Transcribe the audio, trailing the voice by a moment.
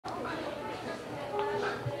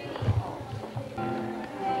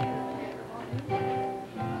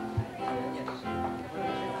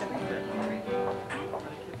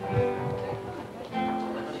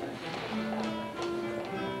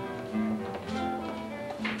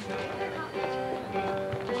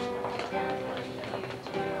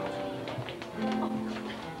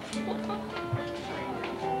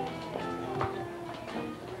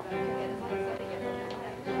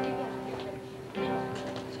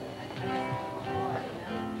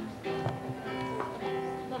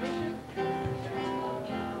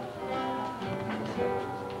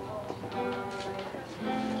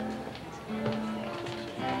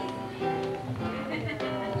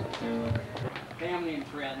Family and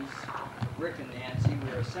friends, Rick and Nancy,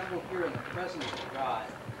 we are assembled here in the presence of God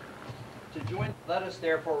to join. Let us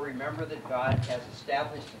therefore remember that God has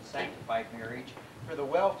established and sanctified marriage for the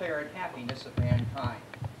welfare and happiness of mankind.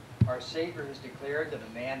 Our Savior has declared that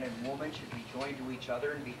a man and woman should be joined to each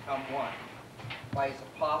other and become one. By his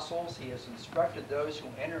apostles, he has instructed those who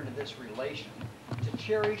enter into this relation to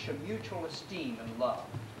cherish a mutual esteem and love,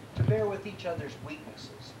 to bear with each other's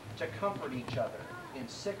weaknesses, to comfort each other in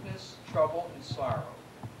sickness, trouble, and sorrow,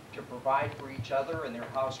 to provide for each other in their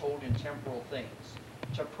household and temporal things,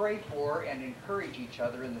 to pray for and encourage each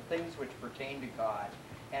other in the things which pertain to God,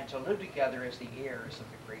 and to live together as the heirs of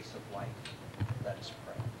the grace of life. Let us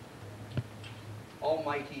pray.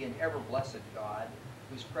 Almighty and ever-blessed God,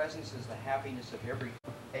 whose presence is the happiness of every,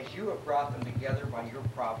 as you have brought them together by your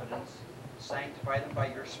providence, sanctify them by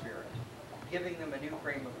your Spirit, giving them a new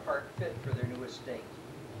frame of heart fit for their new estate,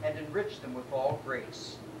 and enrich them with all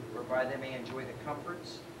grace, whereby they may enjoy the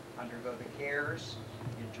comforts, undergo the cares,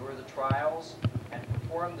 endure the trials, and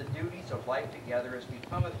perform the duties of life together as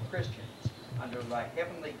becometh Christians under thy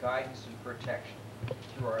heavenly guidance and protection,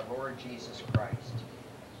 through our Lord Jesus Christ.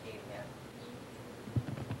 Amen.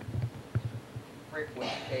 Rick, will you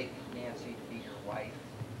take Nancy to be your wife,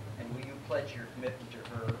 and will you pledge your commitment to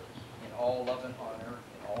her in all love and honor,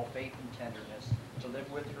 in all faith and tenderness, to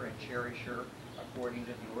live with her and cherish her according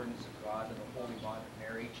to the ordinance of God and the holy bond of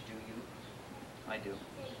marriage? Do you? I do.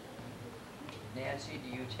 Nancy,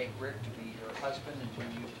 do you take Rick to be your husband, and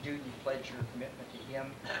do you pledge your commitment to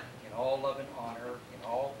him in all love and honor, in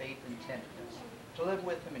all faith and tenderness, to live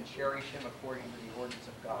with him and cherish him according to the ordinance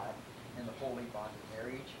of God and the holy bond of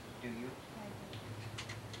marriage? Do you?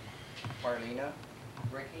 Marlena,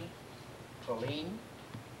 Riki, Colleen,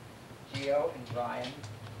 Gio, and Brian,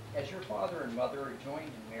 as your father and mother are joined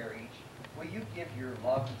in marriage, will you give your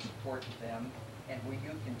love and support to them, and will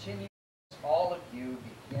you continue as all of you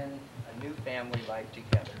begin a new family life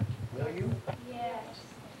together? Will you? Yes.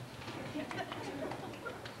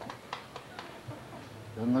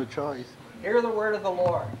 There's no choice. Hear the word of the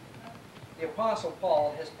Lord. The Apostle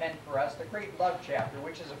Paul has penned for us the great love chapter,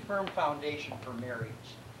 which is a firm foundation for marriage.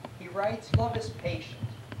 He writes, "Love is patient.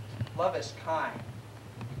 Love is kind.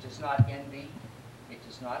 It does not envy. It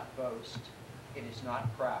does not boast. It is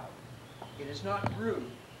not proud. It is not rude.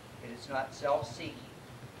 It is not self-seeking.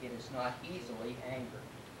 It is not easily angered.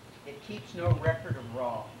 It keeps no record of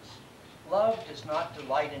wrongs. Love does not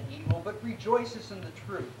delight in evil, but rejoices in the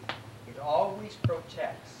truth. It always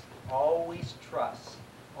protects, always trusts,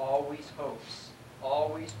 always hopes,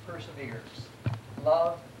 always perseveres.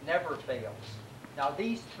 Love never fails." Now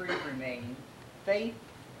these three remain: faith,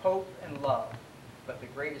 hope, and love. But the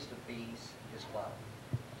greatest of these is love.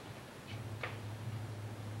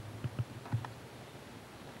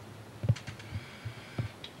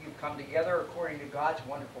 You've come together according to God's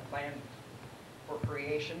wonderful plan for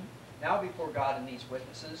creation. Now before God and these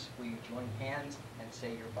witnesses, will you join hands and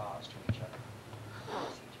say your vows to each other?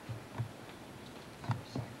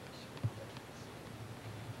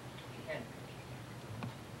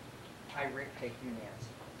 I, Rick, take you,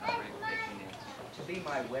 Nancy, I, Rick, take you, Nancy, to be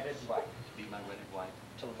my wedded wife, to be my wedded wife,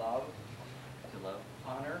 to love,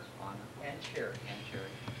 honor, and cherish,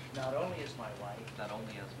 not only as my wife,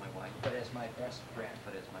 but as my best friend.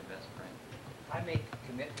 I make a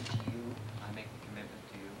commitment to you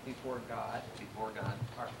before God,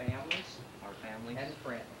 our families,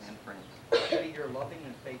 and friends, to be your loving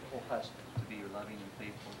and faithful husband,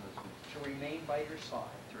 to remain by your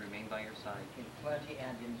side, in plenty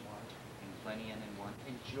and in want,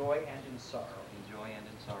 in joy and in sorrow,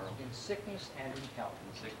 in sickness and in health,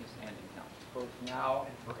 both now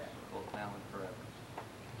and forever.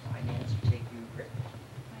 I, Nancy, take you, Rick,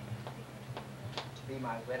 to be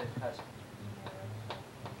my wedded husband,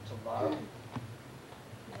 to love,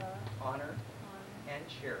 honor, and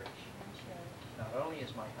cherish, not only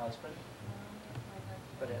as my husband,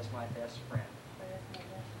 but as my best friend.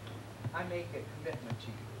 I make a commitment to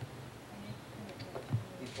you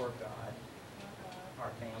before God,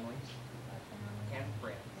 our families, and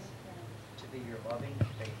friends, to be your loving and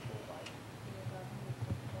faithful wife,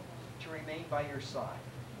 to remain by your side,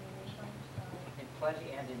 in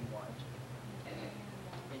plenty and in want,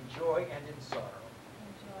 in joy and in sorrow,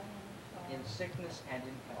 in sickness and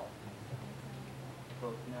in health,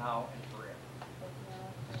 both now and forever.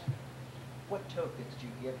 What tokens do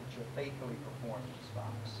you give that you'll faithfully perform these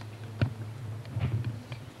vows?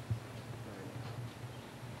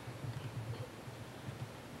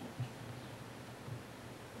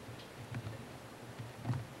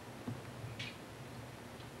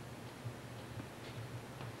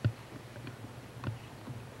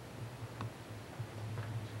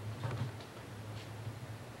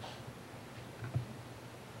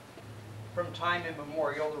 From time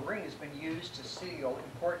immemorial, the ring has been used to seal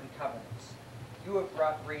important covenants. You have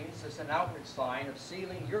brought rings as an outward sign of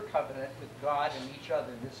sealing your covenant with God and each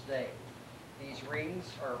other this day. These rings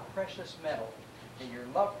are of precious metal. May your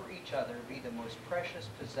love for each other be the most precious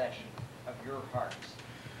possession of your hearts.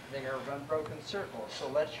 They are of unbroken circles, so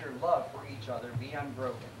let your love for each other be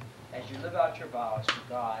unbroken as you live out your vows to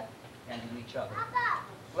God and to each other.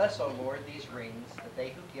 Bless, O Lord, these rings, that they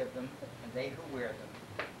who give them and they who wear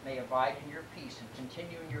them may abide in your peace and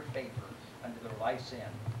continue in your favor unto their life's end,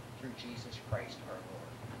 through Jesus Christ our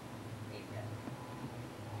Lord. Amen.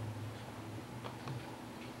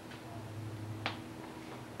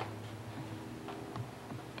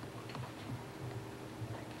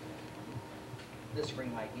 This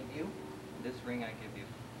ring I give you, This ring I give you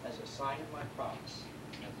as a sign of my promise,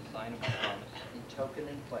 as a sign of my promise, in token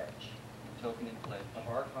and pledge in token and pledge of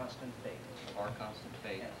our constant faith of our constant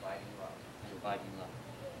faith and abiding love. and abiding love.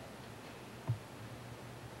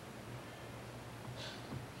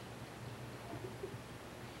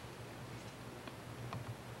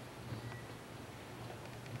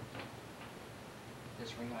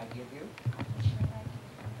 This ring I give you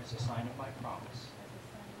as a sign of my promise,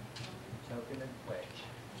 token and pledge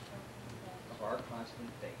of our constant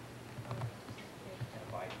faith and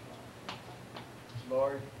abiding love.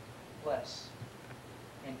 Lord, bless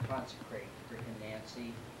and consecrate Rick and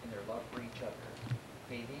Nancy in their love for each other.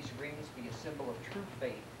 May these rings be a symbol of true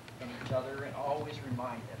faith in each other and always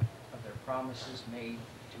remind them of their promises made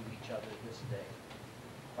to each other this day.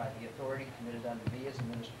 By the authority committed unto me as a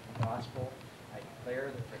minister of the gospel, I declare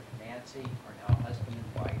that Rick and Nancy are now husband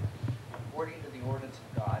and wife, according to the ordinance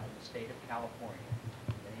of God in the state of California.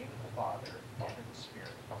 In the name of the Father, and of the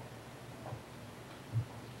Spirit.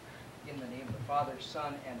 In the name of the Father,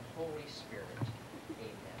 Son, and Holy Spirit.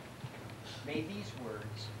 Amen. May these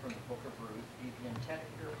words from the book of Ruth be the intent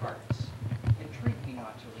of your hearts. Entreat me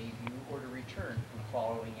not to leave you or to return from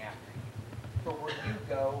following after you. For where you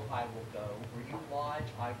go, I will go. Where you lodge,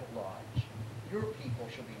 I will lodge. Your people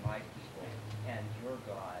shall be my people, and your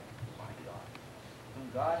God my God. Whom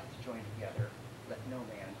God hath joined together, let no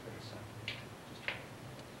man put asunder.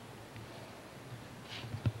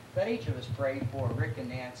 Let each of us pray for Rick and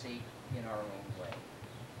Nancy in our own way.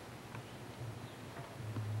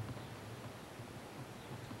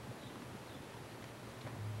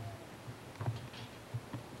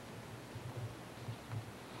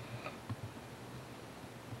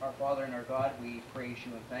 Our Father and our God, we praise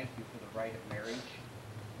you and thank you for the rite of marriage.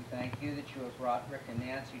 We thank you that you have brought Rick and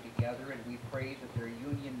Nancy together, and we pray that their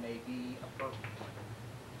union may be a perfect one,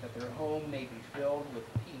 that their home may be filled with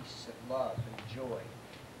peace and love and joy,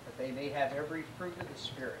 that they may have every fruit of the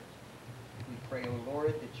Spirit. We pray, O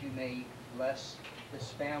Lord, that you may bless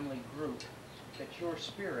this family group, that your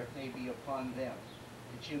Spirit may be upon them,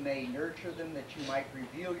 that you may nurture them, that you might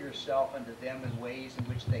reveal yourself unto them in ways in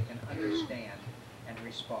which they can understand and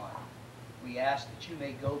respond. We ask that you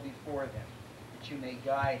may go before them, that you may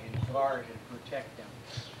guide and guard and protect them,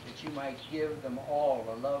 that you might give them all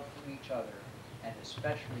a love for each other, and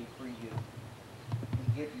especially for you.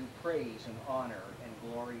 We give you praise and honor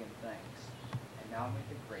and glory and thanks. And now may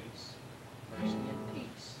the grace, mercy, and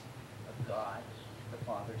peace of God, the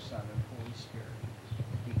Father, Son, and Holy Spirit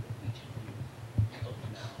be with each of you, both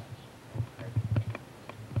now and forever.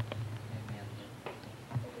 Amen.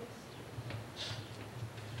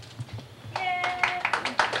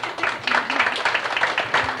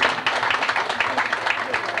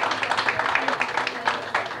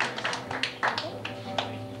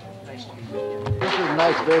 Nice to meet you. This is a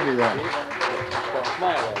nice baby then.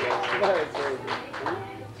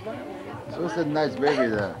 So this is a nice baby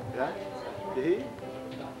then. Do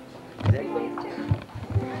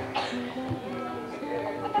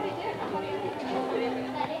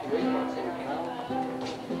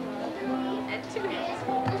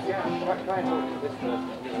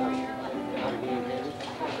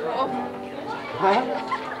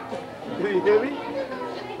you hear me?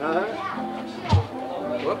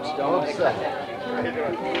 Whoops, don't make that.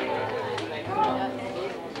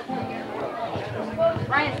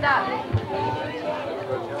 Ryan, stop.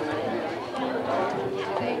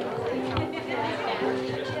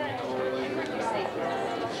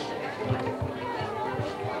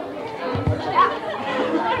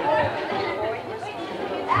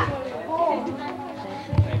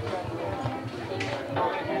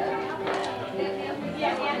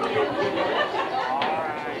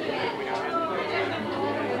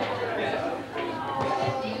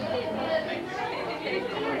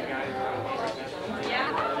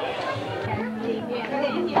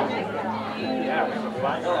 Yeah, we have a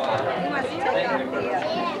flag.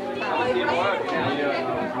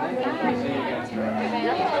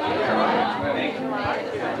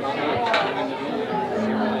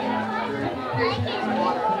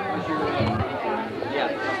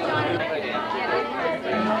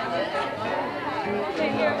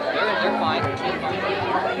 fine.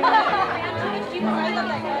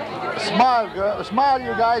 Smile, girl. Smile,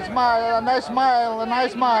 you guys. Smile. A nice smile. A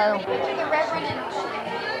nice smile.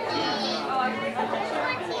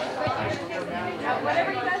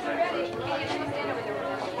 Whatever you guys are ready.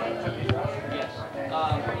 Yes.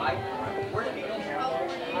 Where did he go?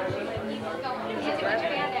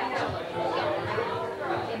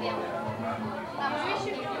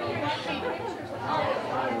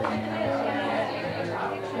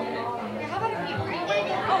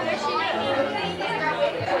 Oh, there she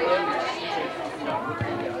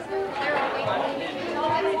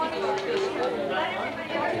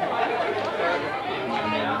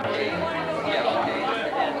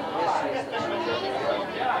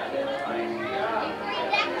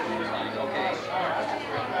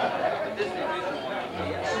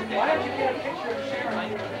Why don't you get a picture of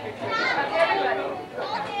Sharon?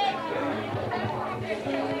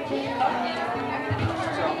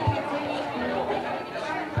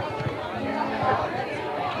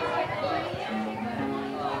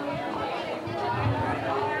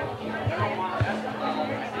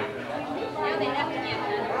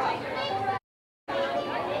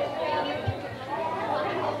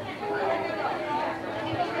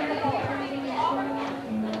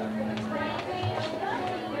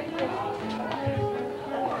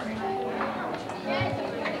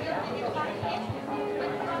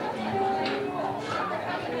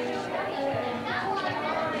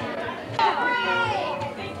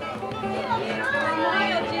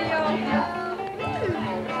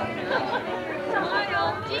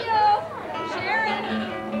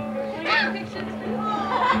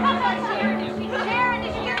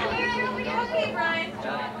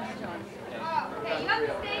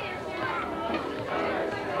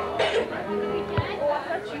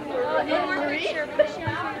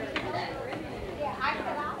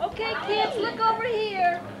 Okay, kids, look over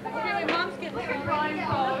here. Okay, my mom's getting some drawing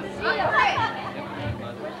pose.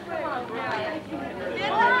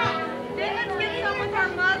 Then let's get some with our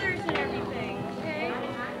mothers and everything, okay?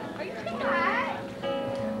 Are you taking that?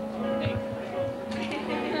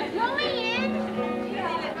 Going in.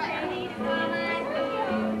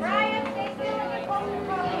 Brian, stay still in the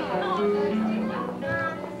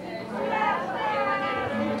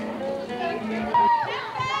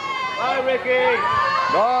Bye, Ricky.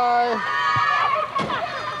 Bye.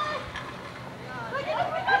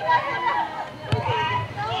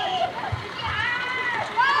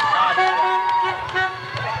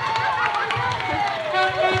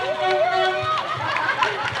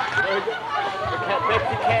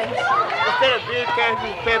 Pepsi cans, instead of beer cans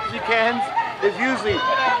and Pepsi cans, there's usually